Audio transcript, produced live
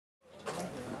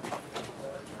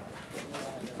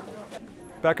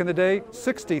Back in the day,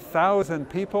 60,000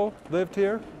 people lived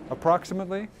here,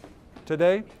 approximately.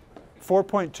 Today,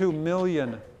 4.2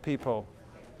 million people.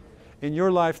 In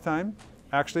your lifetime,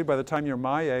 actually by the time you're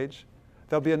my age,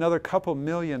 there'll be another couple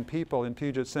million people in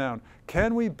Puget Sound.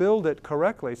 Can we build it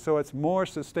correctly so it's more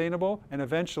sustainable and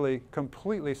eventually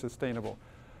completely sustainable?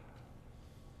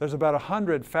 There's about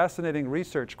 100 fascinating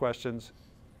research questions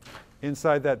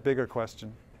inside that bigger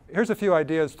question. Here's a few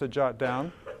ideas to jot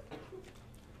down.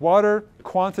 Water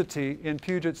quantity in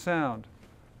Puget Sound.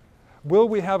 Will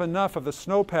we have enough of the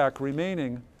snowpack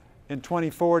remaining in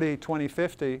 2040,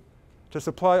 2050 to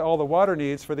supply all the water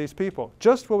needs for these people?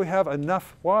 Just will we have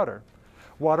enough water?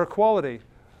 Water quality.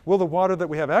 Will the water that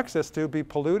we have access to be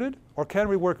polluted, or can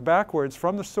we work backwards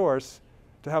from the source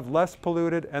to have less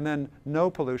polluted and then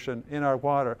no pollution in our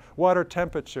water? Water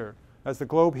temperature. As the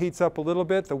globe heats up a little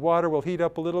bit, the water will heat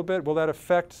up a little bit. Will that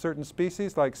affect certain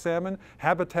species like salmon?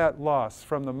 Habitat loss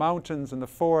from the mountains and the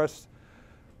forests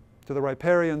to the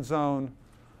riparian zone,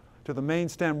 to the main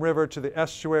stem river, to the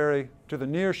estuary, to the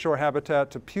nearshore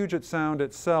habitat, to Puget Sound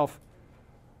itself.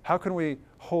 How can we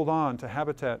hold on to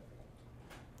habitat?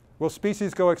 Will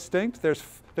species go extinct? There's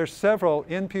several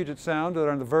in Puget Sound that are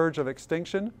on the verge of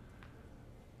extinction.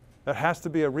 That has to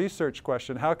be a research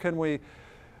question. How can we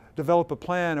develop a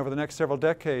plan over the next several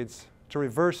decades to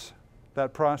reverse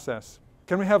that process?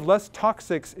 Can we have less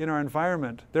toxics in our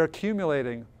environment? They're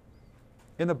accumulating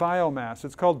in the biomass.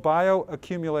 It's called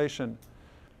bioaccumulation.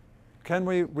 Can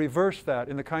we reverse that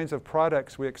in the kinds of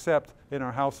products we accept in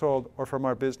our household or from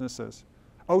our businesses?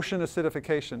 Ocean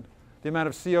acidification. The amount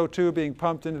of CO2 being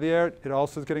pumped into the air, it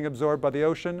also is getting absorbed by the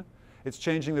ocean. It's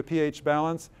changing the pH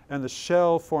balance, and the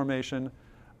shell formation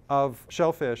of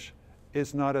shellfish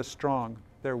is not as strong.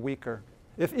 They're weaker.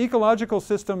 If ecological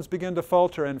systems begin to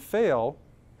falter and fail,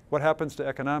 what happens to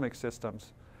economic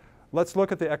systems? Let's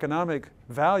look at the economic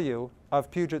value of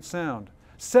Puget Sound.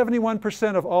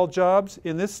 71% of all jobs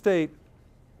in this state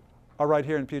are right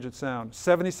here in Puget Sound.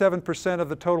 77% of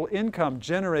the total income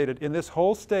generated in this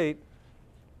whole state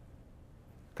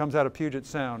comes out of Puget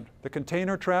Sound. The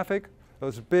container traffic,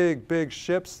 those big, big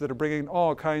ships that are bringing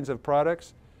all kinds of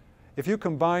products, if you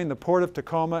combine the Port of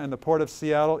Tacoma and the Port of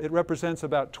Seattle, it represents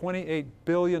about $28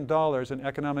 billion in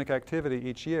economic activity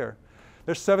each year.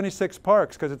 There's 76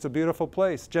 parks because it's a beautiful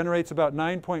place. Generates about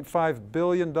 $9.5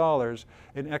 billion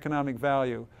in economic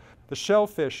value. The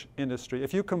shellfish industry,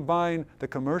 if you combine the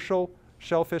commercial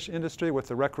shellfish industry with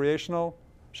the recreational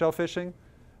shellfishing,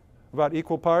 about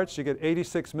equal parts, you get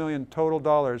 86 million total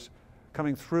dollars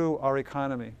coming through our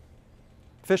economy.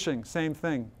 Fishing, same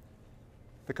thing.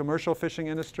 The commercial fishing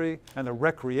industry and the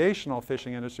recreational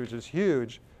fishing industry, which is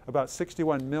huge, about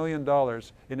 $61 million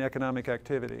in economic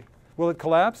activity. Will it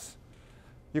collapse?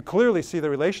 You clearly see the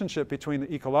relationship between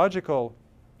the ecological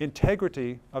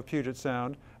integrity of Puget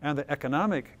Sound and the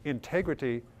economic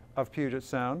integrity of Puget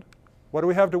Sound. What do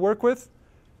we have to work with?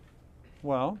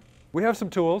 Well, we have some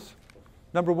tools.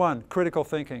 Number one, critical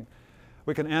thinking.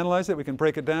 We can analyze it, we can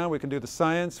break it down, we can do the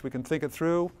science, we can think it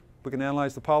through, we can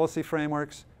analyze the policy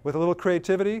frameworks. With a little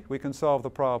creativity, we can solve the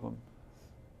problem.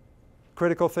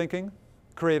 Critical thinking,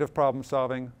 creative problem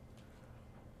solving,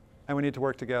 and we need to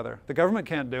work together. The government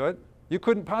can't do it. You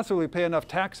couldn't possibly pay enough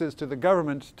taxes to the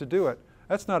government to do it.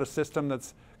 That's not a system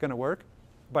that's going to work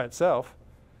by itself.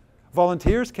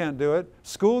 Volunteers can't do it.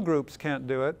 School groups can't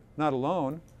do it, not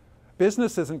alone.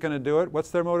 Business isn't going to do it. What's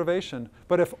their motivation?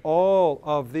 But if all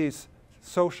of these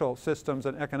social systems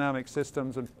and economic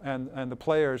systems and the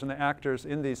players and the actors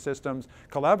in these systems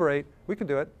collaborate, we can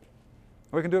do it.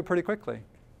 We can do it pretty quickly.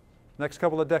 Next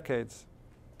couple of decades.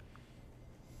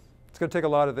 It's going to take a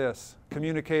lot of this.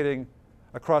 Communicating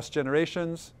across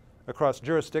generations, across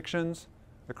jurisdictions,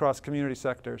 across community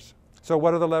sectors. So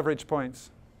what are the leverage points?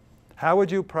 How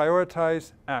would you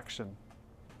prioritize action?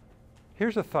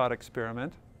 Here's a thought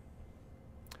experiment.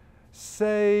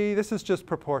 Say, this is just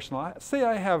proportional. Say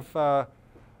I have a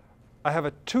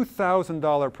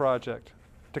 $2,000 project.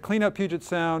 To clean up Puget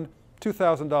Sound,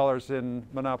 $2,000 in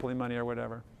monopoly money or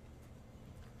whatever.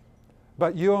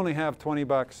 But you only have 20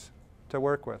 bucks to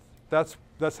work with. That's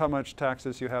how much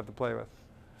taxes you have to play with.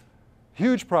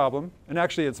 Huge problem, and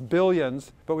actually it's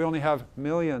billions, but we only have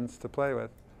millions to play with.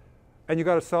 And you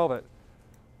got to solve it.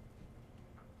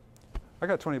 I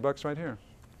got 20 bucks right here.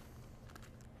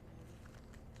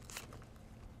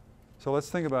 So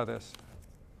let's think about this.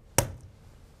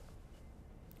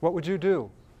 What would you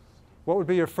do? What would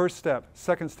be your first step,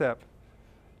 second step?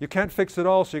 You can't fix it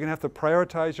all, so you're going to have to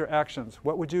prioritize your actions.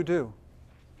 What would you do?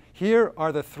 Here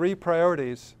are the 3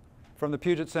 priorities from the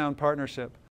Puget Sound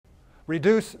Partnership.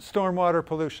 Reduce stormwater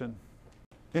pollution,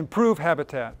 improve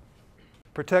habitat,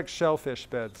 protect shellfish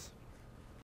beds.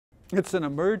 It's an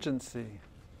emergency.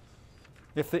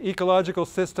 If the ecological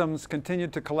systems continue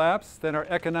to collapse, then our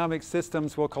economic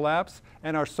systems will collapse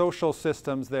and our social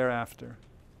systems thereafter.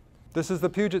 This is the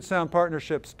Puget Sound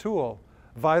Partnership's tool,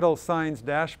 Vital Signs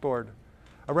Dashboard.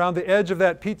 Around the edge of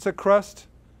that pizza crust,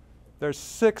 there's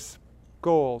 6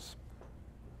 goals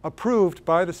approved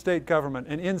by the state government.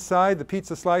 And inside the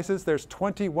pizza slices, there's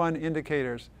 21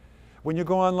 indicators. When you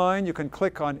go online, you can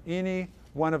click on any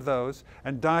one of those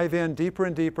and dive in deeper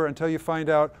and deeper until you find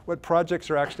out what projects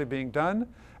are actually being done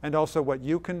and also what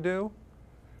you can do.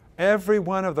 Every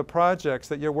one of the projects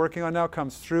that you're working on now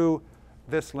comes through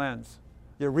this lens.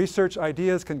 Your research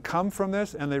ideas can come from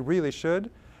this, and they really should,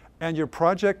 and your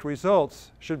project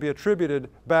results should be attributed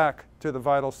back to the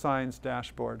Vital Signs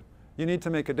Dashboard. You need to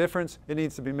make a difference. It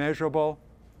needs to be measurable.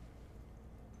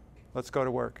 Let's go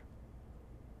to work.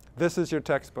 This is your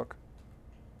textbook.